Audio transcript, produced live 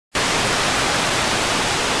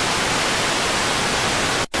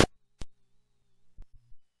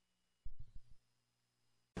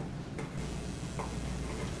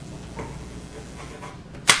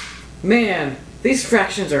Man, these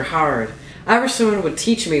fractions are hard. I wish someone would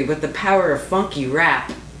teach me with the power of funky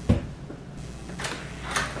rap.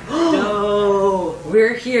 No!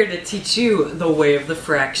 We're here to teach you the way of the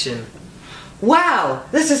fraction. Wow,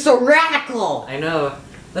 this is so radical! I know.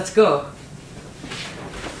 Let's go.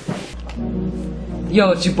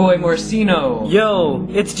 Yo, it's your boy Morcino. Yo,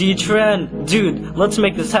 it's G-Trend. Dude, let's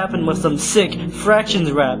make this happen with some sick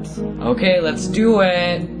fractions raps. Okay, let's do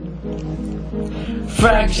it.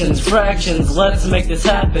 Fractions, let's make this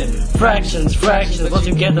happen. Fractions, once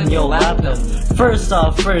you get them, you'll lap them. First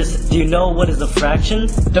off, do you know what is a fraction?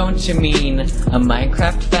 Don't you mean a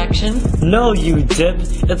Minecraft faction? No, you dip,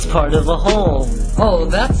 it's part of a whole. Oh,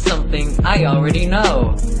 that's something I already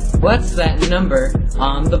know. What's that number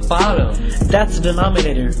on the bottom? That's the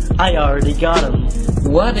denominator, I already got 'em.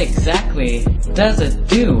 What exactly does it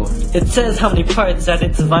do? It says how many parts that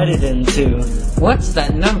it's divided into. What's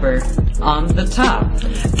that number on the top?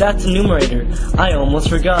 That's the numerator, I almost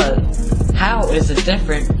forgot. How is it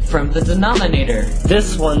different from the denominator?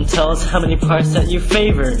 This one tells how many parts that you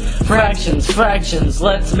favor. Fractions,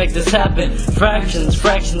 let's make this happen. Fractions,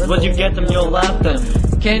 once you get them, you'll lap them.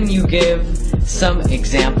 Can you give some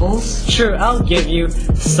examples? Sure, I'll give you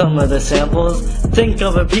some of the samples. Think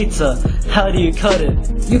of a pizza. How do you cut it?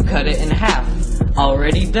 You cut it in half.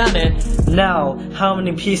 Already done it. Now, how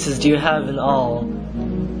many pieces do you have in all?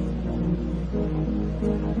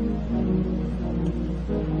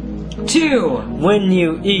 2. When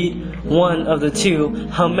you eat one of the two,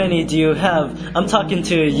 how many do you have? I'm talking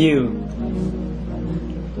to you.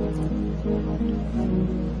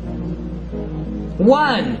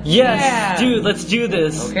 1. Yes, yeah. Dude, let's do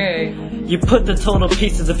this. Okay. You put the total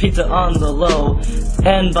pieces of pizza on the low,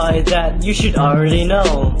 and by that you should already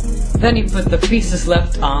know. Then you put the pieces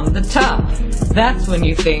left on the top. That's when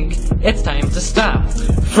you think it's time to stop.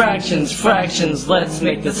 Fractions, let's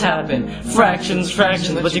make this happen. Fractions,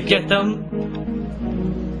 but you get them?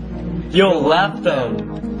 You'll lap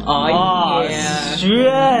them. Aw, yeah.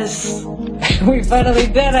 Yes! We finally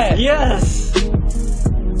did it! Yes!